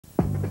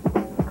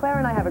Claire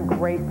and I have a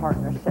great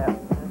partnership.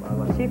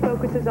 She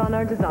focuses on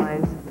our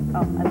designs.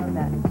 Oh, I love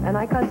that. And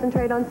I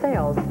concentrate on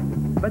sales.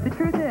 But the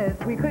truth is,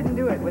 we couldn't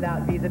do it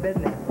without Visa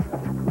Business.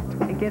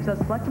 It gives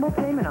us flexible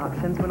payment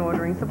options when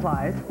ordering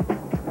supplies.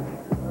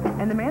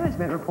 And the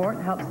management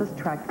report helps us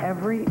track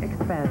every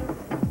expense.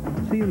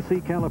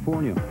 CNC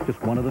California,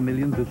 just one of the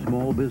millions of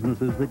small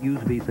businesses that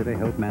use Visa to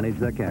help manage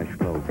their cash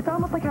flow. It's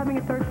almost like having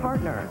a third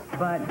partner,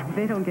 but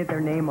they don't get their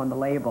name on the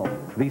label.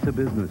 Visa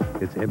Business,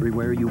 it's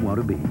everywhere you want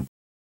to be.